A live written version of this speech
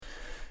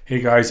Hey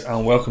guys,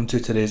 and welcome to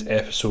today's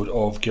episode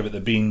of Give It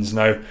the Beans.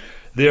 Now,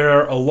 there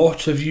are a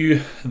lot of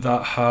you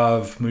that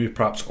have maybe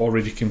perhaps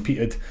already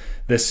competed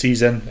this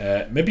season.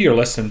 Maybe you're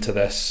listening to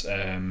this,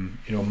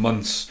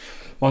 months,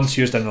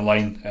 years down the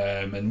line,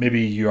 and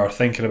maybe you are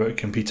thinking about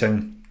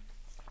competing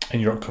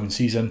in your upcoming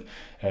season.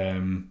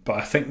 But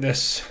I think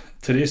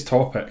today's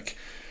topic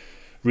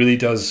really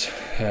does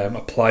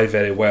apply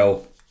very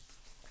well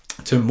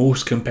to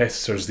most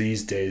competitors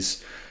these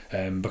days.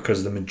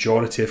 Because the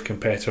majority of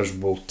competitors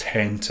will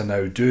tend to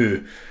now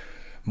do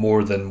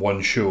more than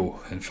one show.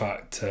 In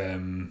fact, I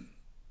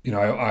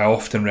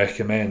often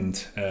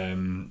recommend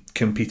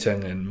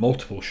competing in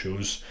multiple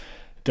shows,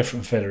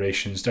 different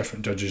federations,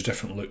 different judges,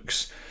 different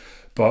looks.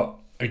 But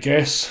I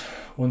guess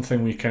one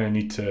thing we kind of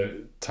need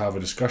to have a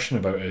discussion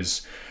about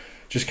is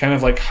just kind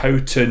of like how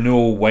to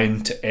know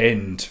when to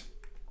end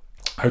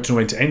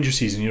your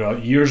season.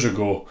 Years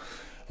ago,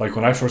 like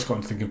when I first got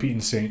into the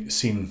competing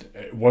scene,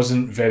 it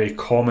wasn't very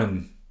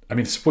common. I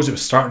mean, I suppose it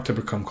was starting to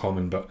become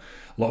common, but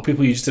a lot of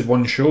people, you just did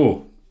one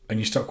show and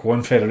you stuck with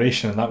one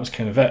federation and that was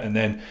kind of it. And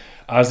then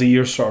as the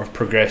years sort of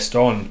progressed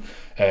on,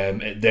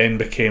 it then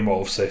became,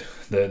 obviously,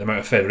 the amount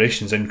of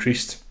federations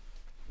increased,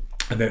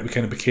 and then it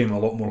kind of became a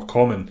lot more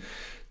common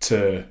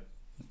to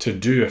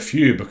do a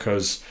few,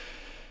 because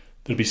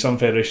there'd be some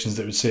federations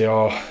that would say,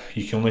 oh,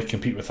 you can only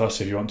compete with us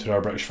if you want to do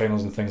our British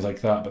finals and things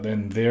like that. But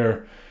then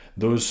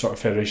those sort of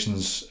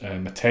federations'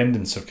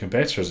 attendance of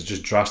competitors is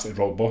just drastically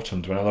rock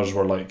bottomed, when others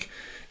were like,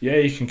 yeah,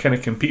 you can kind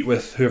of compete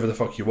with whoever the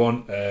fuck you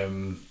want.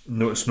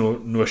 It's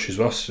no issues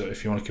with us. So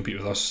if you want to compete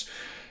with us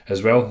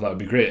as well, that would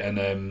be great.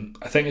 And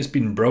I think it's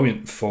been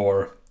brilliant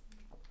for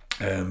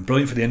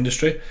the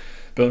industry,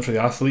 brilliant for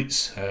the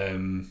athletes.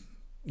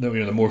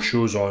 The more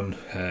shows on,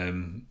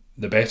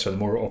 the better. The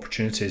more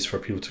opportunities for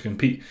people to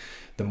compete,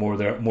 the more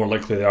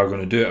likely they are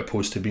going to do it,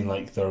 opposed to being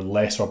like there are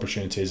less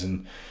opportunities,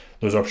 and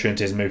those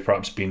opportunities may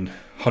perhaps been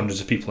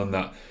hundreds of people in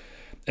that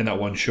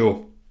one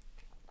show.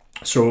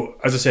 So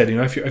as I said,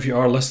 if you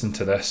are listening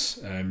to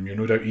this, you're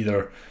no doubt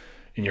either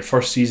in your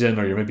first season,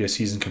 or you're maybe a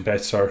seasoned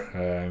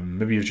competitor.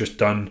 Maybe you've just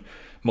done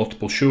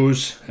multiple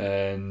shows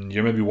and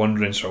you're maybe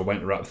wondering sort of when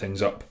to wrap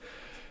things up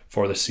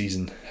for the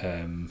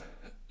season.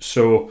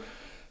 So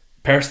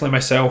personally,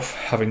 myself,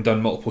 having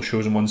done multiple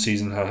shows in one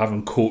season and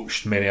having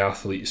coached many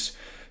athletes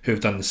who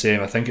have done the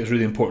same, I think it's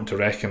really important to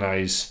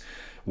recognise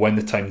when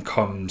the time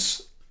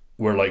comes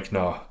where like,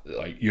 nah,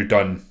 like you're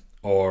done,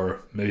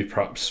 or maybe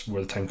perhaps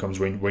where the time comes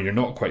when you're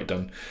not quite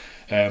done.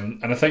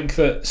 And I think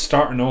that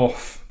starting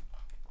off,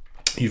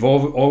 you've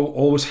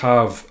always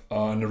have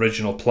an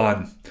original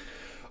plan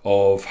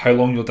of how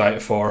long you'll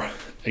diet for,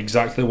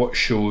 exactly what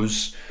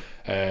shows,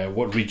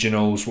 what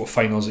regionals, what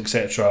finals,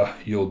 etc.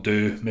 you'll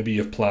do. Maybe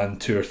you've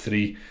planned 2 or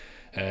 3.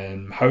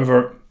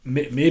 However,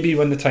 maybe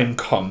when the time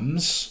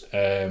comes,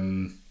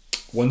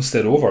 once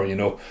they're over,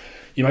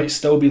 you might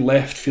still be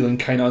left feeling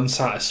kind of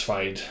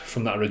unsatisfied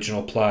from that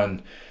original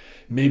plan.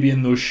 Maybe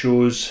in those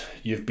shows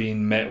you've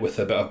been met with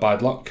a bit of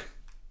bad luck,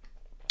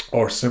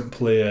 or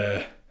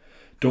simply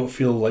don't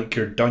feel like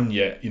you're done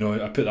yet.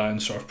 I put that in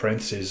sort of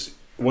parentheses.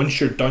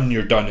 Once you're done,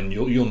 and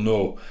you'll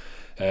know.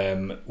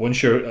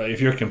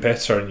 If you're a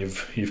competitor and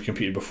you've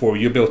competed before,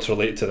 you'll be able to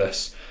relate to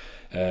this.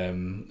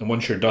 And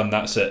once you're done,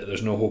 that's it.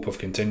 There's no hope of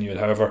continuing.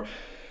 However,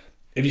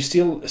 if you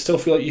still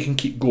feel like you can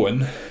keep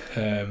going,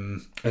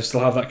 and still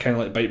have that kind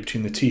of like bite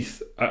between the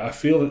teeth, I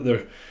feel that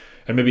there,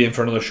 and maybe in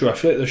for another show, I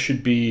feel like there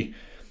should be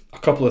a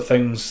couple of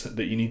things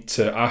that you need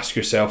to ask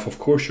yourself. Of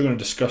course, you're going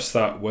to discuss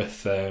that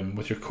with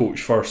your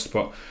coach first,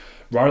 but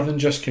rather than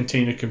just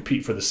continue to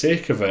compete for the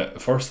sake of it,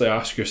 firstly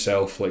ask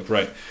yourself, like,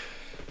 right,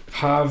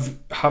 have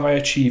I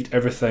achieved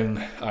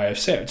everything I have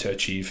set out to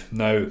achieve?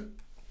 Now,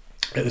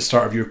 at the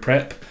start of your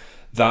prep,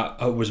 that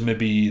was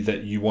maybe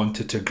that you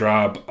wanted to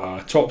grab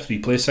a top 3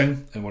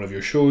 placing in one of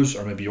your shows,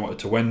 or maybe you wanted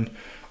to win,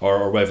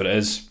 or whatever it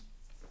is.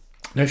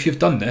 Now, if you've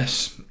done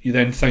this, you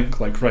then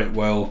think like, right,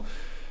 well,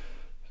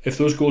 if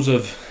those goals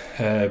have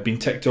been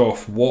ticked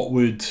off, what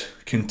would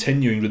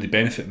continuing really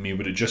benefit me?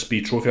 Would it just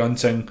be trophy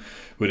hunting?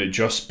 Would it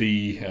just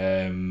be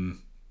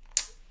getting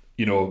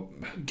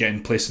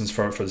placings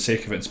for the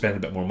sake of it and spending a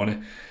bit more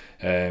money?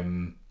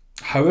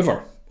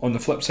 However, on the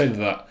flip side of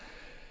that,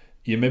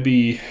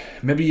 maybe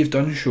you've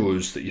done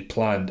shows that you'd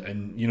planned,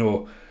 and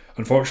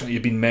unfortunately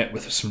you've been met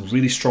with some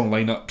really strong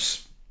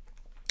lineups,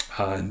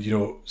 and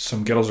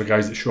some girls or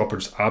guys that show up are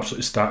just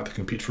absolutely stacked to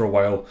compete for a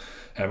while,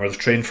 or they've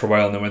trained for a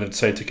while, and then when they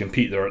decide to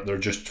compete, they're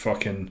just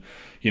fucking,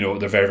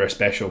 they're very, very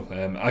special.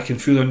 I can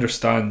fully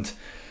understand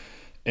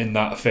in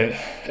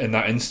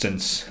that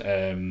instance,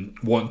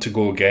 wanting to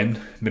go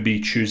again, maybe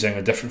choosing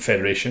a different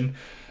federation,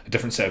 a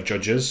different set of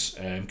judges,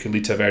 could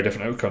lead to a very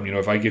different outcome.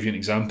 If I give you an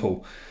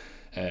example,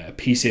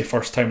 PCA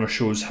first timer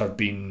shows have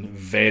been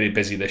very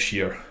busy this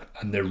year,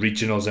 and the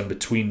regionals in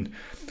between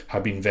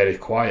have been very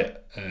quiet.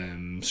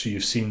 So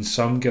you've seen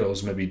some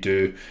girls maybe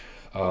do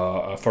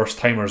a first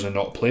timers and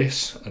not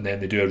place, and then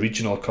they do a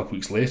regional a couple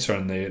weeks later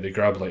and they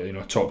grab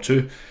like top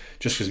 2,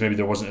 just because maybe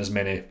there wasn't as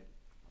many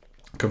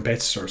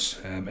competitors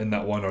in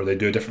that one, or they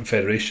do a different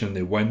federation and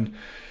they win.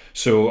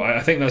 So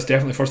I think that's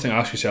definitely the first thing to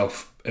ask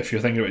yourself if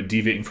you're thinking about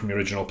deviating from your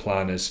original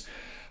plan is,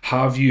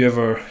 have you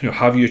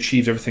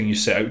achieved everything you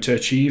set out to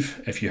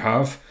achieve? If you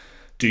have,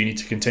 do you need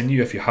to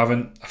continue? If you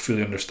haven't, I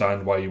fully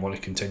understand why you want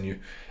to continue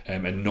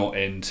and not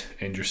end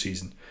your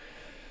season.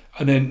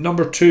 And then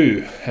number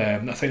 2, I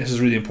think this is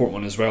a really important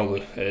one as well,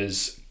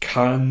 is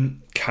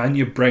can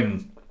you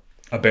bring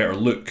a better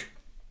look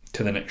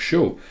to the next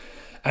show?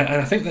 And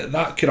I think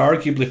that could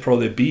arguably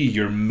probably be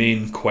your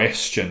main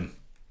question.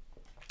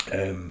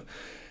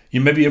 You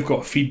maybe have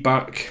got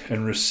feedback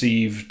and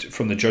received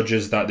from the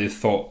judges that they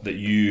thought that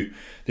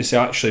they say,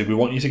 actually, we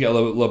want you to get a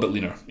little bit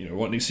leaner. We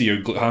want you to see your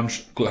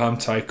glute ham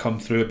tie come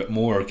through a bit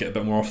more, or get a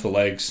bit more off the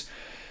legs.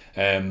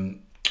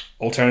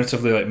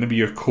 Alternatively, like maybe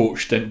your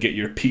coach didn't get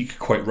your peak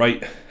quite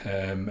right,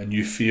 and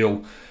you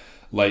feel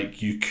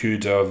like you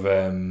could have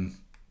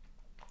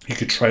you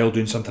could trial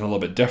doing something a little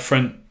bit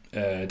different,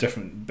 a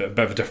bit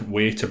of a different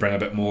way to bring a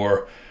bit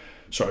more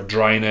sort of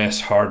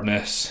dryness,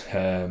 hardness,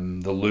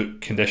 the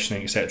look,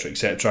 conditioning, etc.,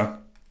 etc.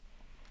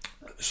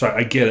 So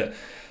I get it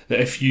that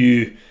if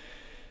you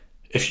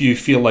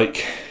feel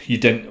like you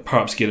didn't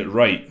perhaps get it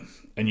right,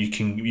 and you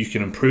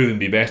can improve and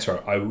be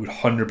better, I would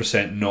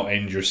 100% not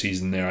end your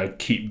season there. I'd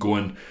keep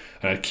going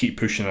and I'd keep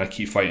pushing and I'd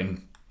keep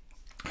fighting.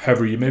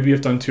 However, you maybe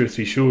have done 2 or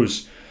 3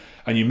 shows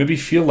and you maybe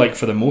feel like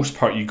for the most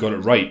part you got it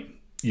right.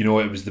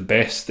 It was the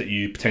best that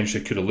you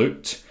potentially could have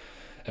looked.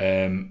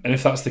 And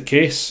if that's the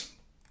case,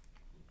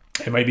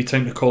 it might be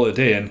time to call it a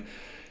day. And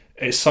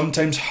it's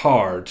sometimes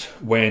hard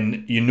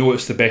when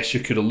it's the best you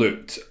could have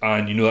looked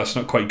and that's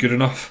not quite good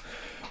enough.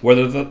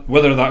 Whether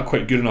that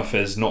quite good enough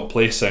is not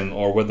placing,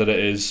 or whether it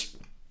is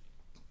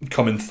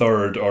coming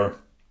third, or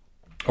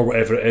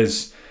whatever it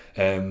is,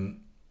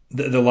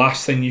 the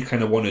last thing you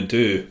kind of want to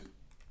do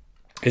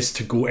is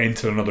to go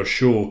enter another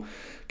show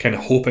kind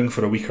of hoping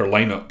for a weaker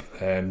lineup,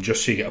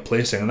 just so you get a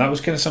placing. And that was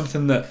kind of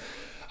something that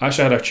I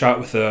actually had a chat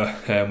with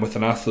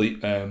an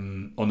athlete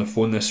on the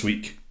phone this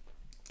week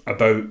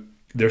about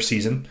their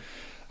season,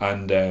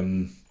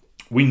 and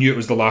we knew it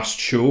was the last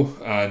show,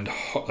 and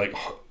like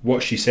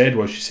what she said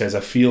was, she says, I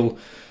feel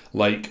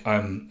like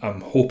I'm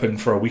hoping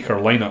for a weaker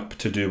lineup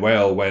to do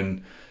well,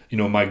 when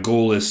my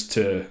goal is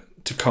to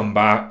come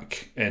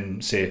back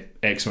in, say,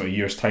 X amount of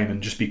years' time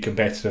and just be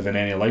competitive in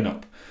any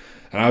lineup.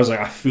 And I was like,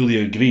 I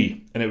fully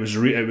agree. And it was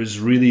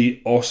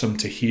really awesome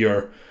to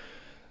hear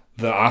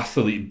the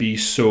athlete be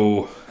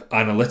so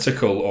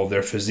analytical of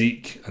their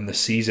physique and the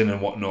season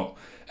and whatnot.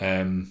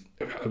 I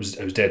was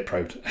dead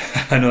proud.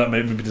 I know that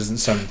maybe doesn't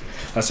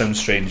sound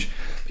strange.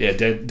 But yeah,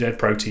 dead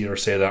proud to hear her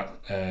say that.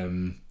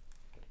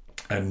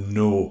 And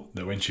know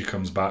that when she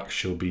comes back,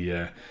 she will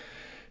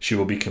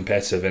be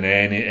competitive in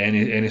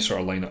any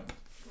sort of lineup.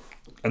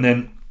 And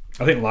then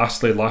I think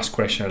last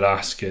question I'd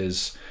ask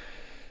is,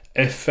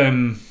 if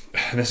and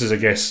this is, I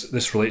guess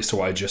this relates to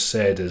what I just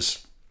said,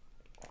 is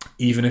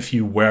even if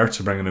you were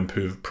to bring an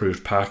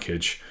improved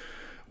package,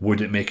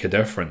 would it make a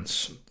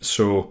difference?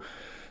 So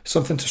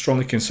something to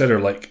strongly consider,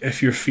 like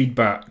if your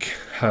feedback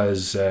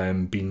has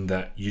been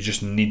that you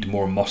just need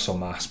more muscle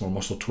mass, more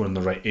muscle tone in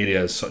the right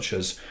areas, such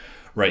as,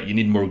 right, you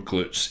need more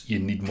glutes, you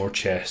need more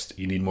chest,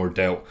 you need more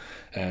delt,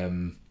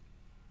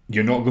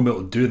 you're not going to be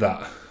able to do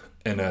that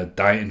in a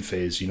dieting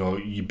phase.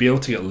 You'd be able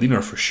to get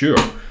leaner for sure,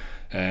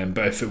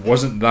 but if it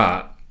wasn't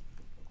that,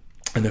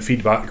 and the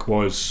feedback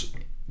was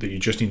that you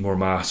just need more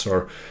mass,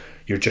 or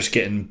you're just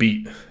getting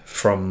beat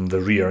from the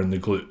rear and the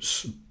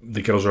glutes,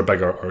 the girls are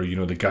bigger, or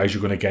the guys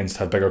you're going against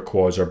have bigger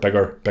quads or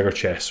bigger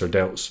chests or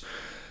delts,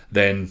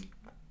 then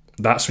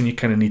that's when you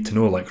kind of need to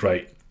know, like,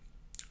 right,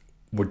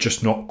 we're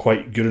just not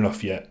quite good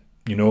enough yet.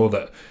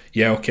 That,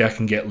 yeah, okay, I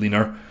can get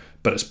leaner,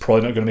 but it's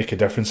probably not going to make a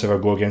difference if I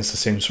go against the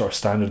same sort of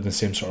standard and the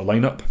same sort of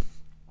lineup.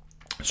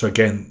 So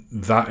again,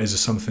 that is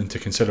something to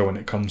consider when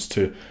it comes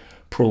to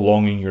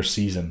prolonging your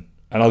season.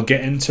 And I'll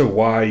get into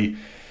why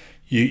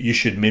you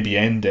should maybe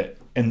end it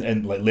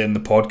in like late in the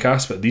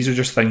podcast, but these are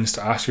just things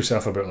to ask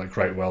yourself about, like,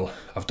 right, well,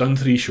 I've done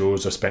 3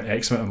 shows, I've spent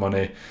X amount of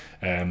money,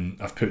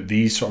 I've put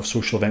these sort of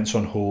social events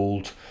on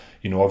hold.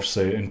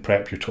 Obviously in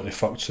prep you're totally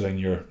fucked, so then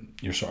your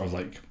sort of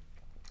like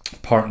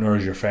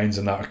partners, your friends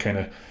and that are kind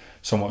of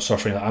somewhat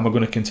suffering. Am I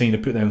going to continue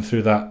to put them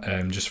through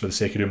that just for the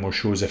sake of doing more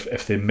shows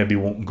if they maybe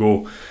won't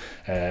go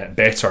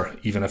better,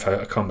 even if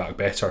I come back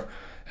better?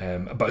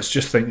 But it's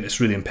just think it's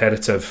really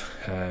imperative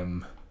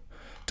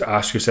to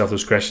ask yourself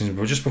those questions.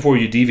 But just before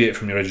you deviate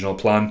from your original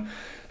plan,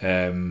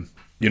 you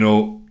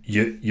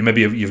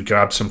maybe you've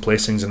grabbed some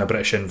placings in a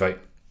British invite,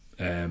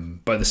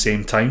 but at the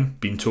same time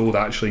being told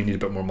actually you need a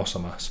bit more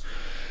muscle mass.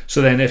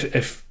 So then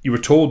if you were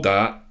told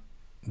that,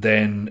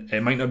 then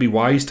it might not be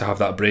wise to have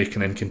that break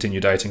and then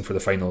continue dieting for the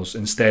finals.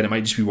 Instead, it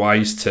might just be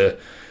wise to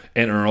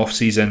enter an off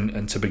season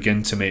and to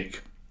begin to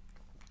make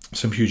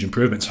some huge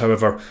improvements.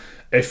 However,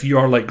 if you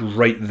are like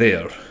right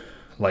there,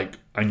 like,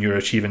 and you're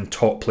achieving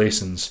top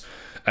placings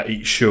at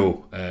each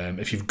show,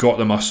 if you've got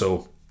the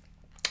muscle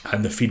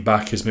and the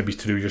feedback is maybe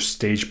to do with your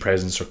stage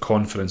presence or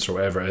confidence or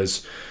whatever it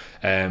is,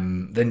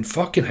 then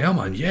fucking hell,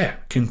 man, yeah,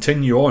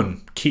 continue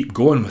on, keep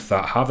going with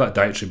that, have that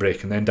dietary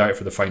break and then diet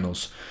for the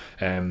finals.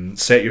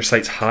 Set your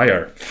sights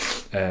higher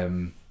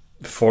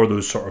for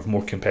those sort of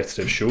more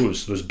competitive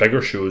shows, those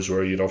bigger shows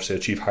where you'd obviously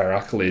achieve higher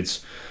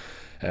accolades.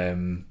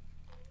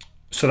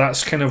 So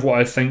that's kind of what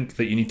I think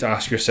that you need to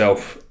ask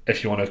yourself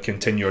if you want to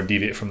continue or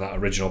deviate from that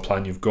original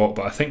plan you've got.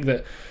 But I think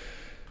that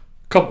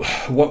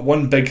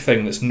one big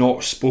thing that's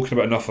not spoken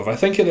about enough of, I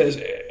think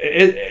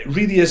it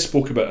really is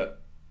spoken about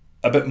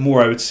a bit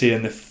more, I would say,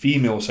 in the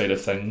female side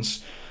of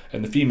things,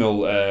 in the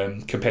female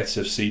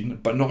competitive scene,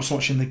 but not so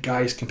much in the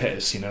guys'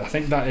 competitive scene. And I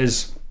think that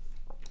is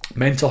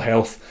mental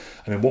health.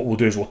 And then what we'll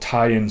do is we'll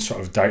tie in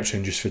sort of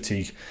dietary-induced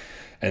fatigue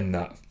in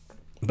that.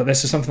 But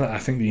this is something that I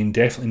think that you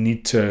definitely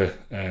need to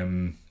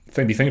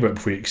think about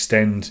before you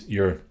extend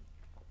your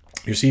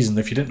season.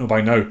 If you didn't know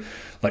by now,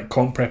 like,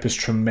 comp prep is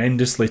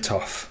tremendously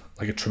tough,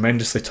 like a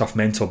tremendously tough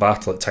mental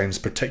battle at times,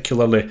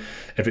 particularly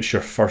if it's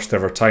your first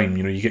ever time.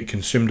 You know, you get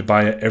consumed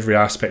by it. Every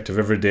aspect of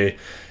every day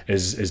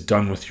is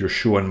done with your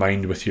show in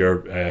mind, with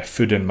your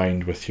food in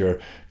mind, with your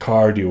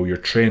cardio, your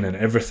training.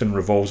 Everything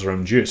revolves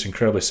around you. It's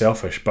incredibly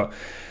selfish, but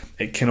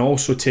it can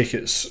also take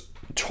its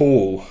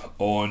toll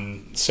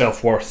on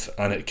self-worth,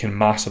 and it can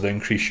massively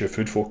increase your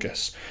food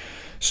focus.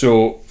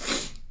 So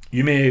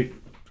you may,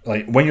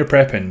 like, when you're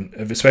prepping,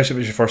 especially if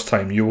it's your first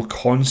time, you will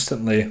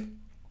constantly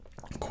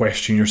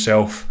question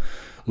yourself,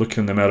 look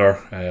in the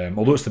mirror.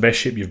 Although it's the best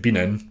shape you've been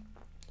in,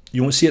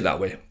 you won't see it that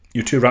way.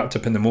 You're too wrapped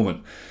up in the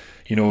moment.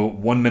 You know,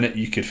 1 minute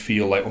you could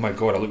feel like, oh my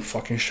god, I look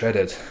fucking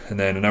shredded, and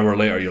then an hour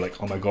later you're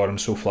like, oh my god, I'm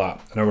so flat.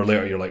 An hour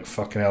later you're like,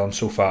 fucking hell, I'm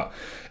so fat.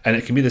 And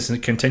it can be this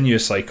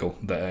continuous cycle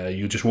that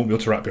you just won't be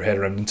able to wrap your head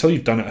around until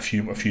you've done it a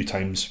few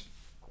times,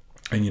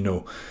 and you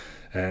know.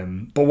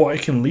 But what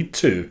it can lead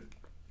to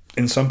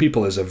in some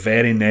people is a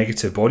very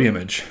negative body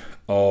image,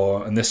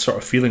 and this sort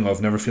of feeling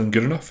of never feeling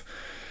good enough,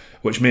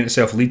 which may in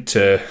itself lead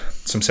to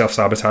some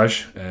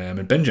self-sabotage and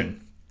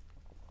binging.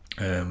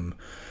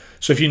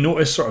 So if you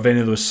notice sort of any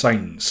of those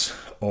signs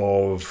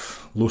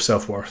of low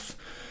self-worth,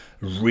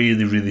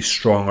 really, really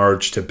strong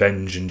urge to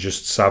binge and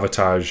just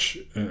sabotage,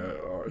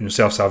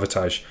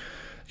 self-sabotage,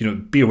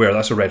 be aware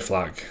that's a red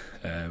flag.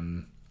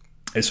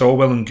 It's all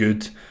well and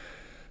good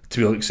to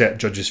be able to accept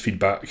judges'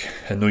 feedback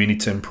and know you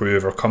need to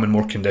improve or come in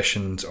more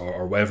conditioned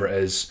or whatever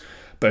it is.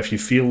 But if you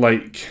feel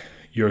like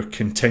you're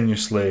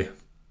continuously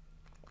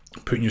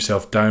putting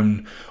yourself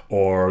down,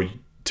 or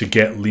to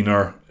get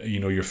leaner,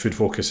 your food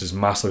focus is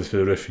massively through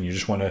the roof and you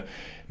just want to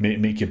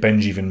make you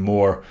binge even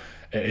more,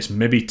 it's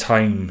maybe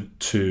time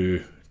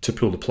to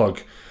pull the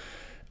plug.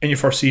 In your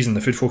first season,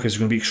 the food focus is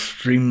going to be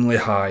extremely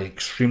high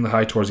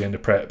towards the end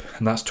of prep,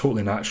 and that's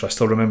totally natural. I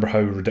still remember how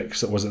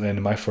ridiculous it was at the end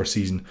of my first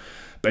season.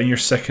 But in your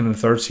second and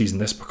third season,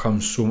 this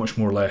becomes so much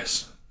more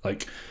less.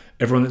 Like,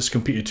 everyone that's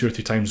competed 2 or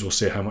 3 times will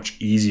say how much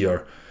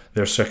easier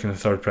their second and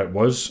third prep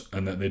was,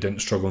 and that they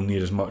didn't struggle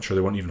near as much, or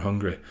they weren't even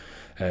hungry.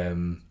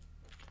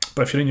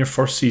 But if you're in your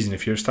first season,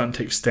 if you're starting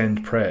to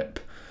extend prep,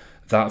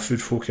 that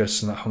food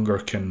focus and that hunger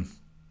can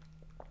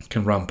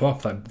ramp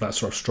up, that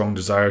sort of strong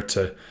desire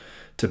to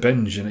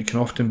binge, and it can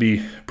often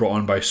be brought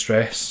on by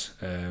stress,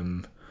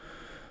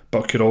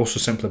 but could also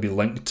simply be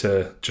linked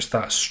to just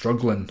that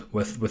struggling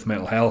with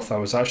mental health. I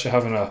was actually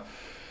having a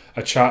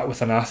chat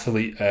with an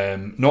athlete,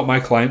 not my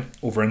client,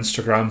 over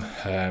Instagram,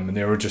 and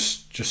they were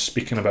just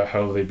speaking about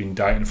how they've been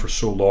dieting for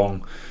so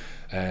long.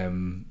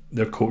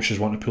 Their coaches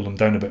want to pull them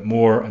down a bit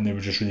more, and they were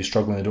just really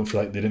struggling. They didn't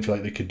feel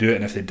like they could do it,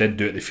 and if they did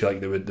do it, they feel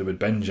like they would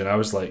binge. And I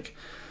was like,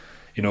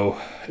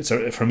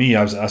 for me,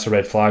 that's a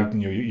red flag.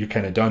 And you're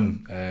kind of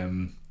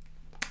done.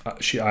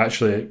 She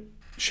actually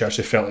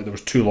felt like there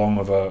was too long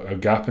of a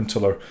gap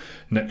until her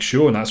next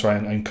show, and that's why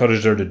I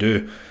encouraged her to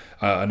do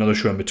another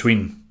show in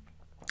between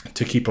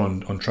to keep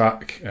on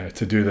track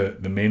to do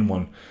the main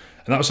one.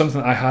 And that was something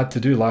that I had to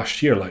do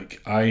last year.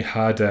 Like, I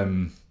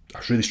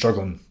was really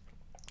struggling,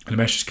 and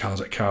I messaged Cal, I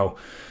was like, Cal,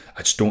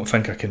 I just don't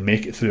think I can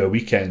make it through a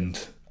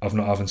weekend of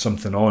not having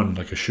something on,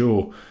 like a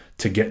show,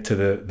 to get to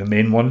the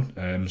main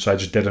one. So I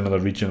just did another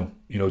regional,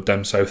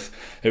 down south.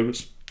 It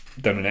was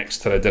down in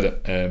Exeter I did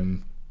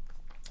it.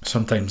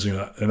 Sometimes,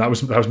 and that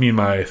was me in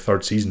my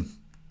third season.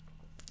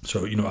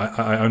 So,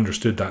 I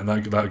understood that, and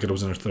that girl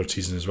was in her third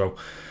season as well.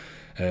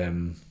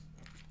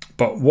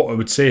 But what I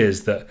would say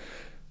is that,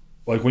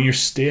 like, when you're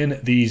staying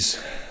at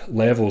these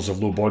levels of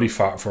low body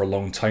fat for a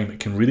long time, it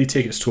can really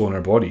take its toll on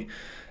our body.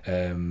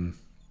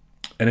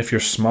 And if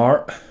you're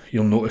smart,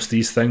 you'll notice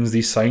these things,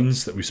 these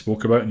signs that we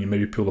spoke about, and you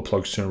maybe pull the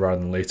plug sooner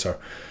rather than later.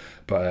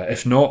 But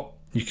if not,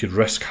 you could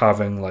risk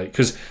having,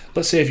 because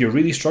let's say if you're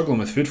really struggling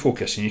with food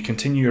focus and you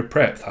continue your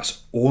prep,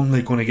 that's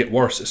only going to get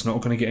worse. It's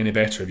not going to get any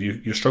better. If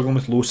you're struggling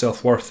with low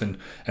self-worth and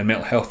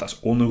mental health,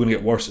 that's only going to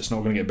get worse. It's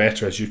not going to get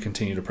better as you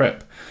continue to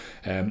prep.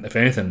 If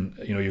anything,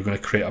 you're going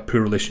to create a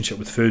poor relationship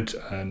with food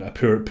and a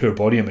poor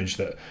body image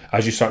that,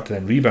 as you start to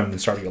then rebound and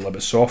start to get a little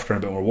bit softer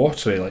and a bit more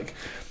watery, like,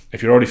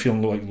 if you're already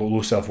feeling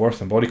low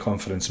self-worth and body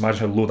confidence,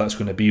 imagine how low that's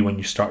going to be when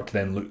you start to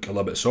then look a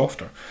little bit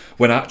softer.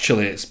 When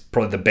actually it's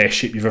probably the best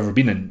shape you've ever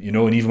been in,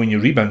 and even when you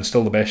rebound,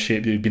 still the best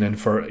shape you've been in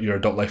for your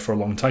adult life for a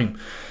long time.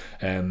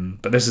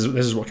 But this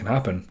is what can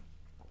happen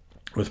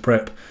with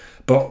prep.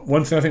 But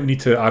one thing I think we need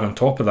to add on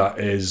top of that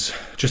is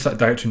just that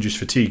dietary-induced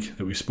fatigue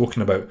that we've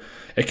spoken about.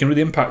 It can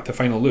really impact the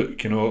final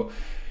look. You'll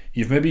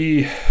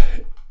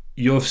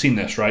have seen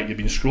this, right? You've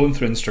been scrolling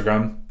through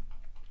Instagram,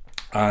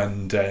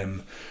 and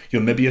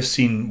you'll maybe have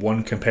seen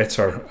one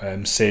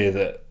competitor say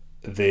that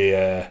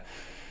they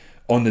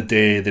on the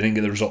day they didn't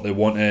get the result they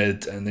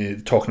wanted, and they're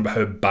talking about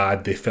how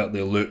bad they felt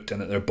they looked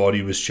and that their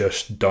body was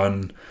just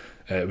done.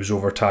 It was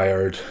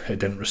overtired. It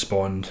didn't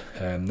respond.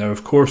 Now,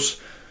 of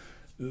course,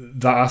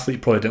 that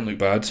athlete probably didn't look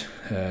bad,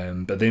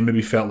 but they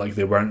maybe felt like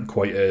they weren't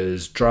quite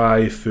as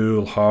dry,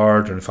 full,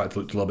 hard, or in fact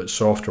looked a little bit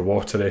soft or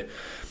watery.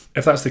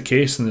 If that's the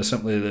case, then it's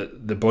simply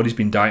that the body's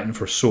been dieting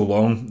for so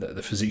long that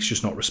the physique's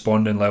just not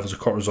responding. Levels of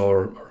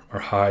cortisol are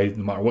high.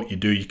 No matter what you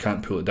do, you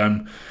can't pull it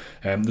down.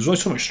 There's only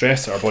so much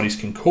stress that our bodies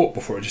can cope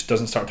before it just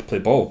doesn't start to play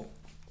ball.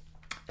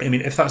 I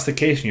mean, if that's the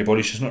case and your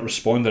body's just not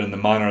responding in the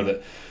manner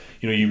that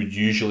you would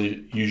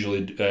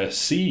usually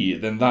see,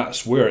 then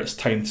that's where it's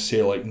time to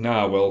say, like,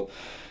 nah, well,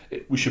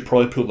 we should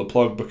probably pull the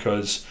plug,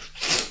 because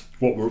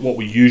what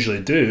we usually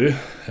do,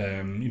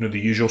 the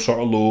usual sort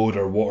of load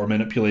or water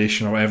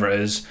manipulation or whatever it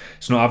is,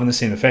 it's not having the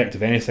same effect.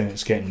 If anything,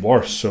 it's getting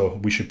worse. So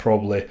we should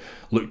probably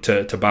look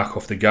to back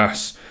off the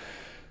gas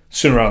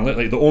sooner rather than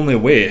later. Like, the only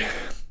way,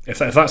 if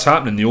that's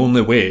happening, the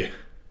only way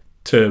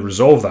to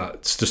resolve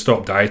that is to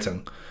stop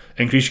dieting,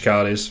 increase your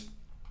calories,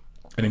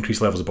 and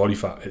increase levels of body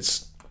fat.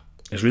 It's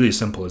really as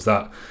simple as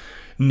that.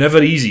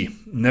 Never easy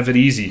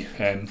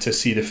to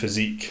see the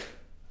physique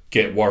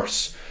get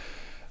worse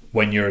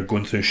when you're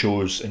going through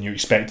shows and you're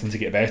expecting to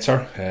get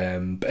better.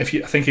 But I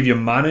think if you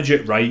manage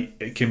it right,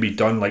 it can be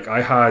done. Like,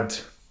 I had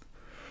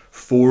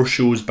 4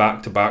 shows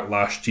back to back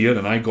last year,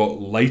 and I got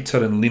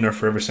lighter and leaner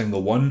for every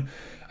single one.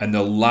 And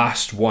the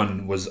last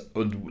one was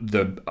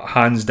the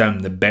hands down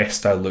the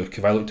best I look.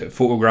 If I looked at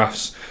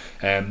photographs,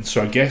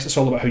 so I guess it's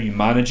all about how you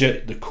manage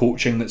it, the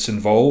coaching that's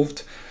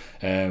involved,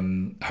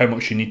 how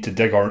much you need to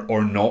dig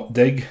or not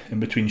dig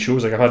in between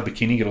shows. Like, I've had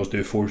bikini girls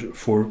do four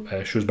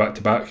shows back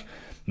to back,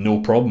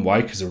 no problem.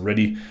 Why? Because I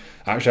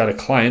actually had a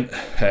client,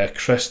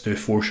 Chris, do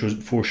 4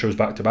 shows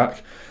back to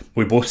back.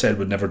 We both said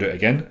we'd never do it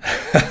again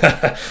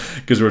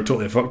because we were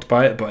totally fucked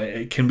by it. But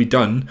it can be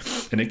done,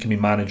 and it can be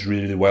managed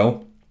really, really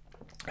well.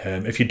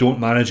 If you don't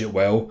manage it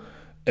well,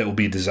 it will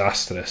be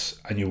disastrous,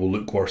 and you will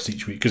look worse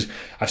each week. Because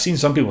I've seen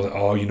some people like,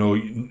 oh,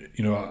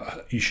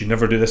 you should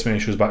never do this many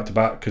shows back to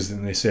back, because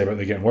then they say about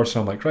they're getting worse.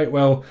 And I'm like, right,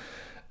 well,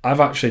 I've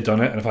actually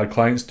done it, and I've had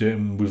clients do it,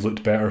 and we've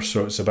looked better.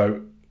 So it's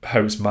about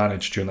how it's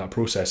managed during that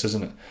process,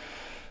 isn't it?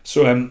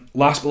 So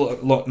last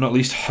but not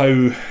least,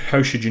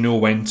 how should you know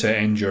when to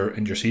end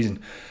your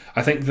season?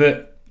 I think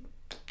that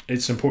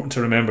it's important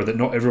to remember that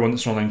not everyone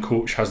that's an online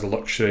coach has the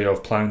luxury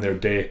of planning their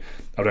day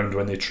around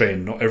when they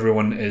train. Not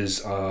everyone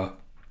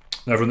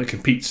everyone that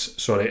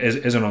competes,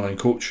 is an online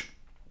coach.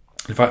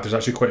 In fact, there's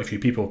actually quite a few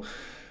people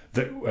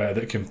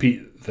that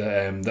compete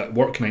that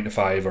work 9 to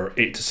 5 or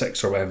 8 to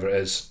 6 or whatever it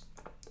is,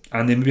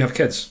 and they maybe have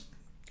kids.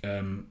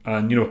 And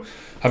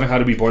having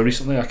had a wee boy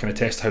recently, I can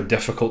attest how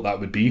difficult that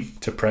would be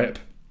to prep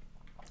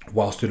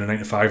whilst doing a 9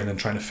 to 5 and then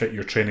trying to fit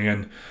your training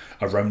in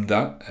around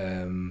that.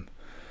 And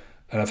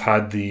I've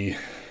had the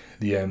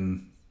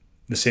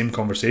same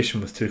conversation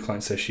with 2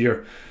 clients this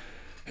year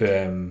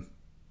who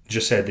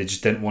just said they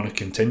just didn't want to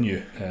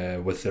continue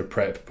with their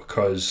prep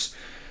because,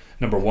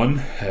 number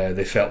one,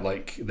 they felt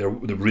like they're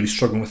really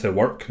struggling with their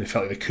work. They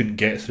felt like they couldn't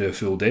get through a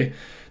full day.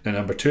 Then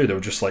number two, they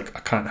were just like, I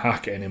can't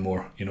hack it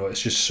anymore.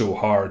 It's just so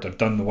hard. I've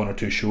done the 1 or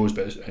 2 shows,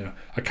 but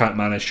I can't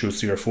manage shows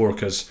 3 or 4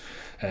 because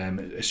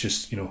it's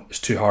just it's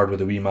too hard with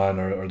the wee man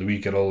or the wee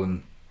girl,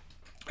 and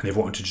they've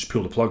wanted to just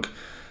pull the plug.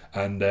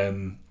 And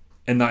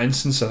in that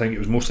instance, I think it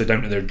was mostly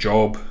down to their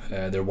job,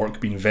 their work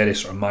being very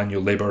sort of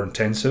manual labour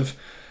intensive,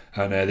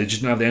 and they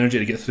just didn't have the energy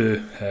to get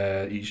through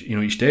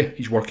each day,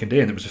 each working day,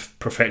 and it was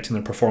perfecting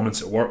their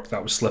performance at work.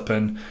 That was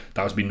slipping.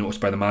 That was being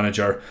noticed by the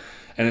manager.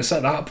 And it's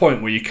at that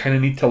point where you kind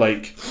of need to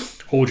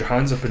hold your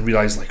hands up and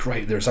realise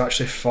right, there's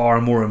actually far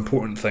more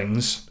important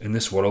things in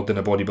this world than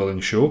a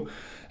bodybuilding show.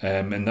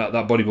 And that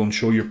bodybuilding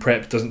show, your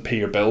prep doesn't pay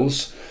your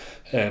bills.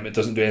 It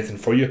doesn't do anything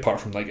for you apart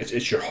from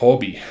it's your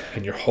hobby,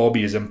 and your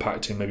hobby is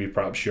impacting maybe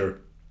perhaps your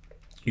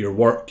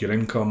work, your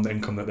income, the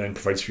income that then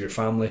provides for your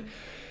family,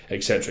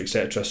 etc.,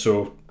 etc.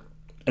 So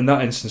in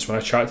that instance, when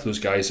I chatted to those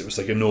guys, it was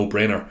like a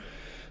no-brainer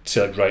to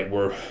say right,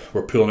 we're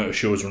pulling out of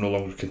shows, we're no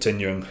longer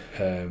continuing.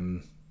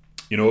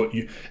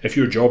 If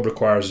your job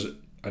requires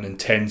an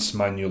intense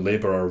manual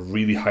labour or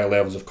really high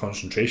levels of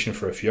concentration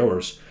for a few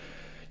hours,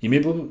 you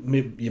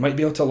might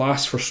be able to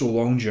last for so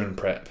long during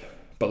prep,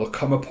 but there'll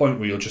come a point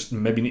where you'll just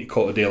maybe need to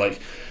call it a day,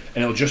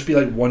 and it'll just be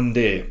one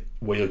day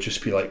where you'll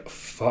just be like,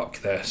 fuck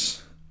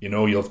this, you'll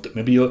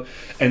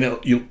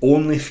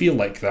only feel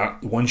like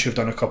that once you've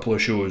done a couple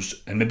of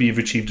shows and maybe you've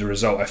achieved a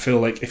result. I feel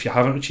like if you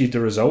haven't achieved a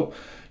result,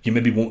 you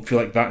maybe won't feel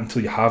like that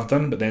until you have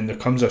done, but then there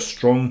comes a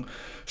strong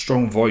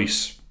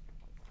voice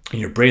in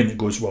your brain that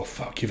goes, well,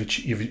 fuck,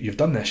 you've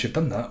done this, you've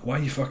done that, why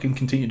you fucking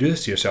continue to do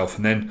this to yourself?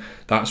 And then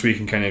that's where you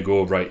can kind of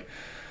go, right,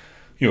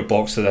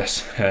 blocks to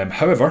this.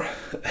 However,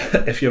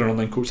 if you're an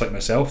online coach like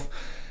myself,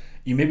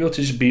 you may be able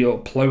to just be able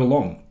to plough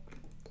along.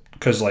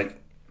 Because like,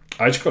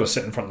 I just got to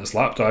sit in front of this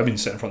laptop. I've been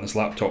sitting in front of this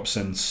laptop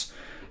since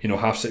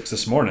 6:30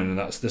 this morning, and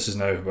this is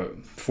now about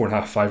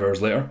 4.5, 5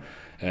 hours later.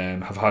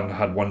 Have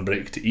had one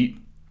break to eat,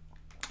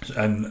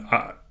 and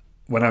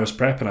when I was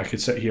prepping, I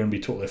could sit here and be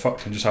totally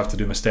fucked and just have to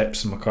do my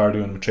steps and my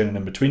cardio and my training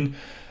in between.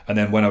 And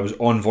then when I was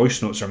on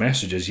voice notes or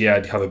messages,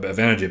 I'd have a bit of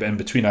energy, but in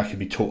between I could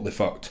be totally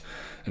fucked,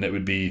 and it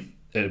would be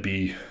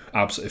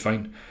absolutely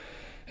fine.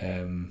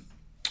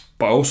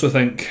 But I also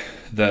think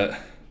that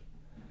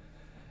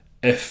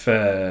if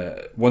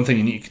one thing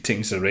you need to take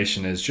into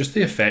consideration is just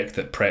the effect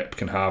that prep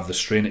can have, the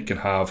strain it can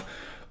have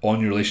on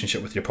your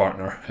relationship with your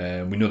partner.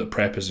 We know that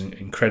prep is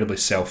incredibly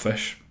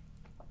selfish,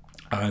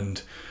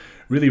 and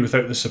really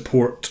without the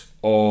support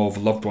of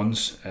loved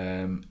ones,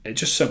 it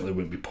just simply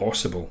wouldn't be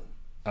possible.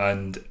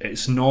 And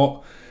it's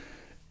not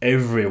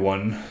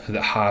everyone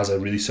that has a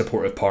really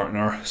supportive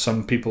partner.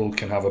 Some people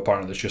can have a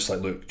partner that's just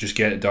like, look, just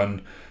get it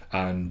done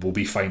and we'll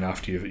be fine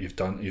after you've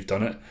done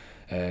it.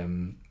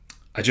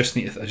 I just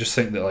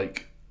think that,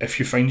 like, if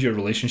you find your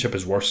relationship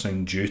is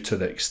worsening due to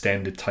the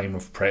extended time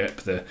of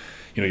prep,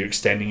 you're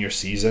extending your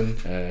season,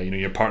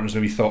 your partner's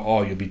maybe thought,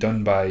 oh, you'll be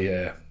done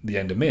by the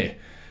end of May,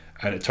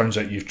 and it turns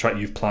out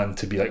you've planned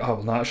to be like, oh,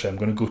 well, no, actually I'm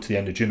going to go to the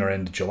end of June or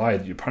end of July.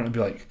 Your partner will be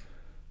like,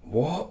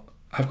 what?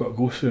 I've got to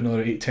go through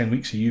another 8-10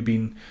 weeks of you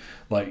being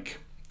like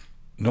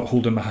not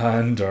holding my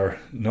hand or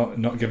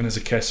not giving us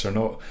a kiss or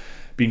not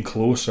being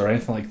close or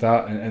anything like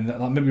that, and that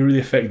maybe really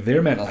affect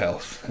their mental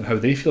health and how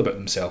they feel about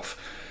themselves.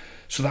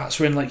 So that's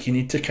when, like, you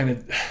need to kind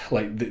of,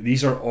 like,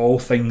 these are all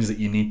things that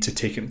you need to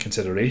take into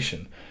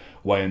consideration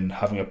when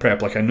having a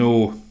prep. Like, I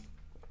know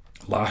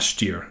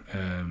last year,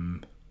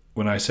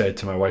 when I said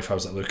to my wife, I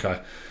was like, look,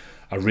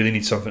 I really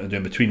need something to do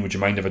in between. Would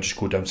you mind if I just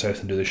go down south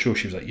and do the show?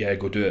 She was like, yeah,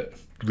 go do it.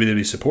 Really,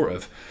 really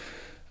supportive.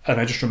 And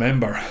I just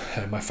remember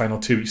my final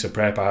 2 weeks of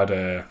prep, I had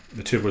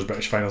the Two of Us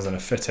British Finals and a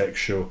FitX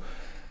show.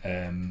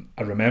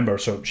 I remember,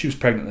 so she was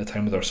pregnant at the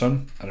time with her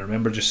son, and I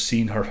remember just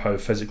seeing her, how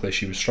physically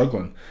she was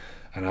struggling.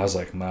 And I was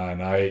like,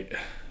 man,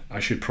 I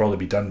should probably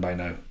be done by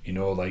now.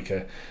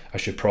 I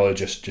should probably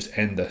just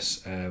end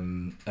this.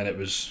 And it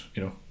was,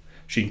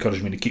 she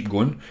encouraged me to keep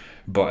going.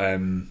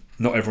 But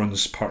not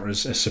everyone's partner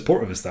is as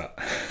supportive as that.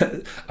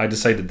 I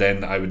decided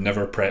then that I would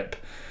never prep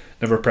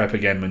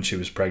again when she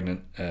was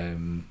pregnant,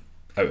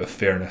 out of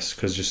fairness,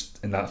 because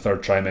just in that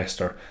third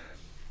trimester,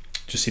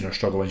 just seeing her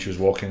struggle when she was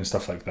walking and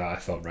stuff like that, I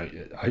thought,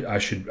 right, I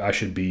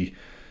should be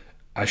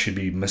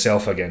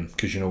myself again,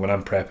 because when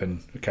I'm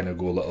prepping, I kind of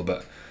go a little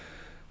bit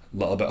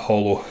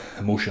hollow,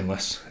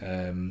 emotionless,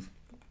 and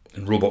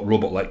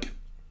robot like,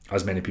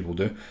 as many people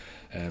do.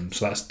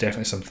 So that's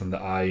definitely something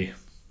that I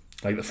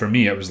like. For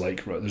me, it was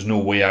like, there's no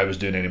way I was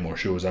doing any more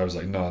shows. I was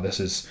like, no,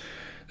 this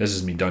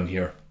is me done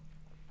here.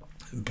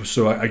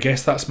 So I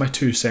guess that's my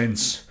 2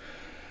 cents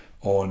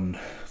on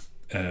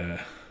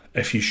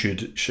if you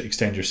should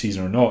extend your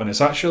season or not. And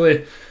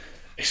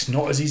it's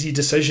not as easy a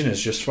decision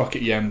as just fuck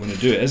it, yeah, I'm going to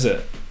do it, is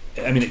it?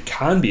 I mean, it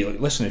can be.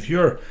 Like, listen, if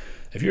you're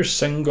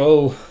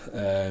single,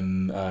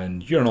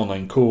 and you're an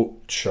online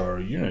coach, or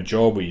you're in a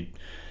job where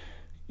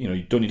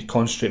you don't need to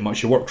concentrate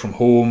much, you work from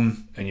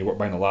home and you work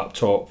behind a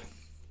laptop,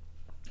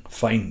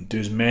 fine, do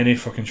as many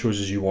fucking shows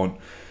as you want.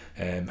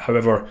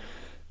 However,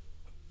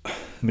 the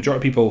majority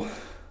of people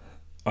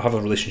have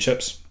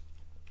relationships,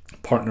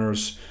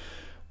 partners,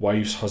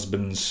 wives,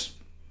 husbands,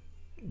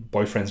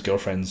 boyfriends,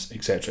 girlfriends,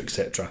 etc.,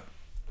 etc.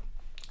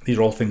 These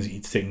are all things that you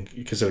need to take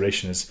into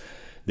consideration, is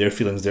their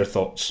feelings, their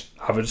thoughts.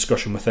 Have a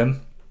discussion with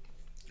them.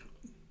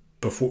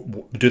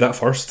 Do that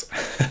first.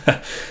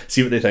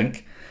 See what they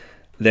think.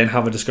 Then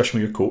have a discussion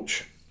with your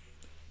coach.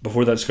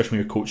 Before that discussion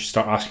with your coach,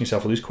 start asking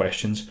yourself all these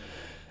questions.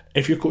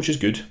 If your coach is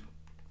good,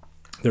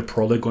 they're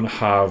probably going to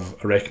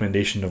have a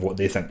recommendation of what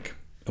they think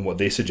and what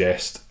they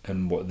suggest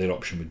and what their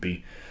option would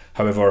be.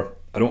 However,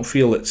 I don't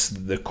feel it's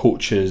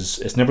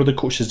never the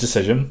coach's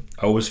decision.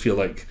 I always feel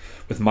like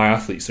with my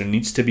athletes, there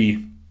needs to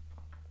be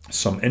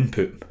some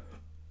input.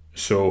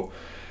 So,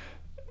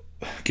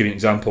 give you an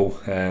example.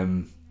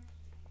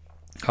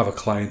 Have a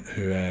client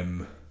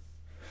who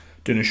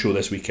doing a show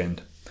this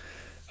weekend,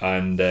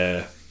 and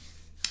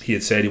he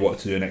had said he wanted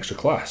to do an extra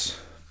class,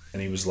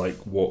 and he was like,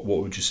 what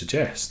would you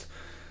suggest?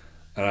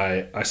 And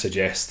I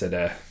suggested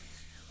a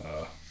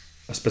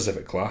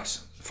specific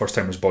class, first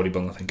timers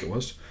bodybuilding, I think it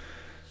was.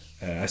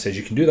 I said,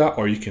 you can do that,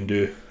 or you can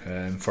do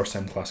first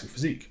time classic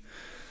physique.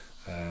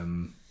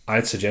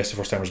 I'd suggest the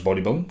first timers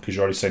bodybuilding, because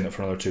you already signed up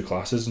for another 2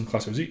 classes in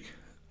classic physique.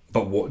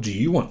 But what do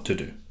you want to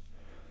do?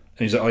 And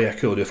he's like, oh yeah,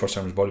 cool, I'll do first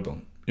timers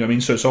bodybuilding. You know what I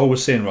mean? So it's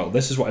always saying, well,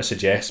 this is what I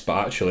suggest,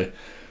 but actually,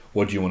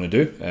 what do you want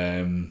to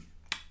do?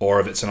 Or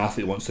if it's an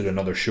athlete that wants to do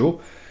another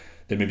show,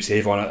 they maybe say,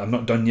 Yvonne, I'm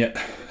not done yet.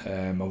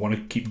 I want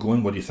to keep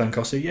going. What do you think?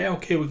 I'll say, yeah,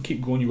 okay, we can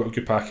keep going. You've got a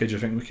good package. I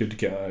think we could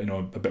get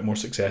a bit more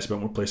success, a bit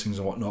more placings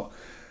and whatnot.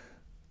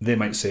 They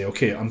might say,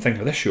 okay, I'm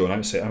thinking of this show, and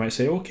I might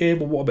say, okay,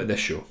 well, what about this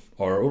show?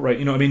 Or, all right,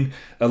 you know what I mean?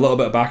 A little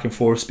bit of back and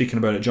forth, speaking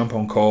about it, jump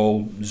on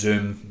call,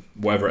 Zoom,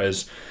 whatever it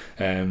is,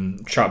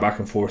 chat back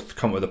and forth,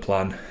 come up with a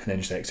plan, and then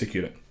just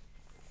execute it.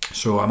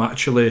 So I've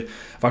actually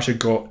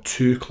got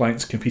 2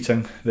 clients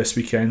competing this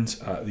weekend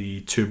at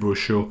the Two Bros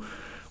show,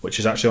 which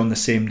is actually on the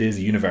same day as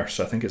the Universe.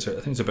 So I think it's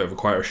a bit of a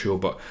quieter show,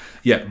 but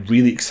yeah,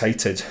 really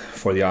excited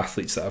for the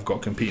athletes that I've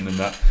got competing in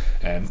that.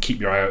 Keep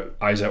your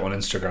eyes out on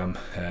Instagram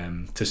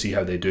to see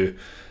how they do,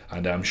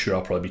 and I'm sure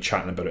I'll probably be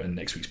chatting about it in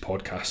next week's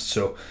podcast.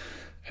 So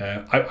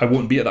I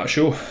won't be at that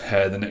show.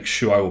 The next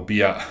show I will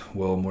be at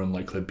will more than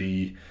likely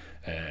be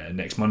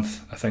next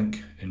month, I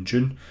think, in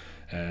June.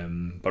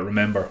 But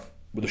remember,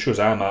 with the shows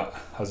I'm at,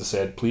 as I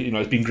said, please,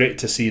 it's been great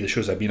to see the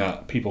shows I've been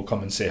at. People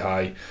come and say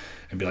hi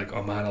and be like,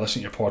 "Oh man, I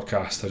listen to your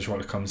podcast. I just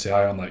want to come and say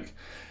hi." I'm like,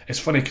 it's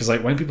funny because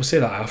like when people say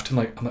that, I'm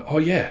like, "Oh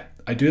yeah,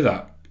 I do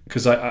that,"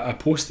 because I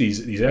post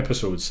these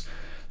episodes,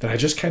 then I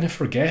just kind of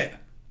forget.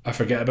 I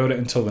forget about it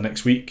until the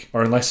next week,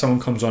 or unless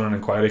someone comes on an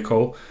inquiry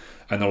call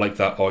and they're like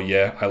that. "Oh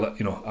yeah,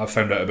 I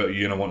found out about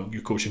you and I want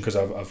your coaching because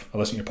I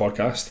listened to your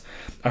podcast."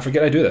 I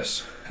forget I do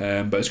this,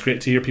 but it's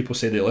great to hear people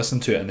say they listen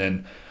to it and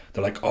then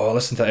they're like, "Oh, I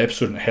listened to that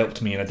episode and it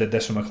helped me, and I did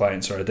this with my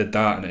clients, or I did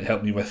that and it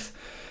helped me with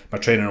my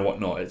training or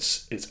whatnot."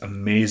 It's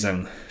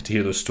amazing to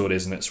hear those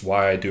stories, and it's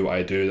why I do what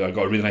I do. I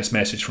got a really nice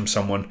message from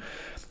someone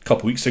a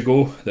couple of weeks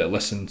ago that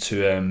listened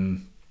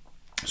to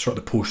sort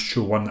of the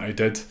post-show one that I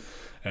did.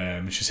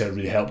 She said it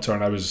really helped her,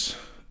 and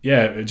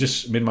it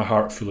just made my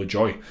heart full of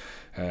joy.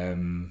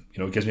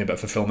 It gives me a bit of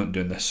fulfillment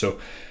doing this. So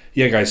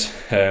yeah, guys,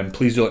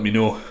 please do let me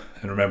know,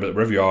 and remember that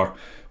wherever you are,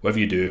 whatever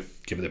you do,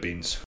 give it the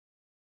beans.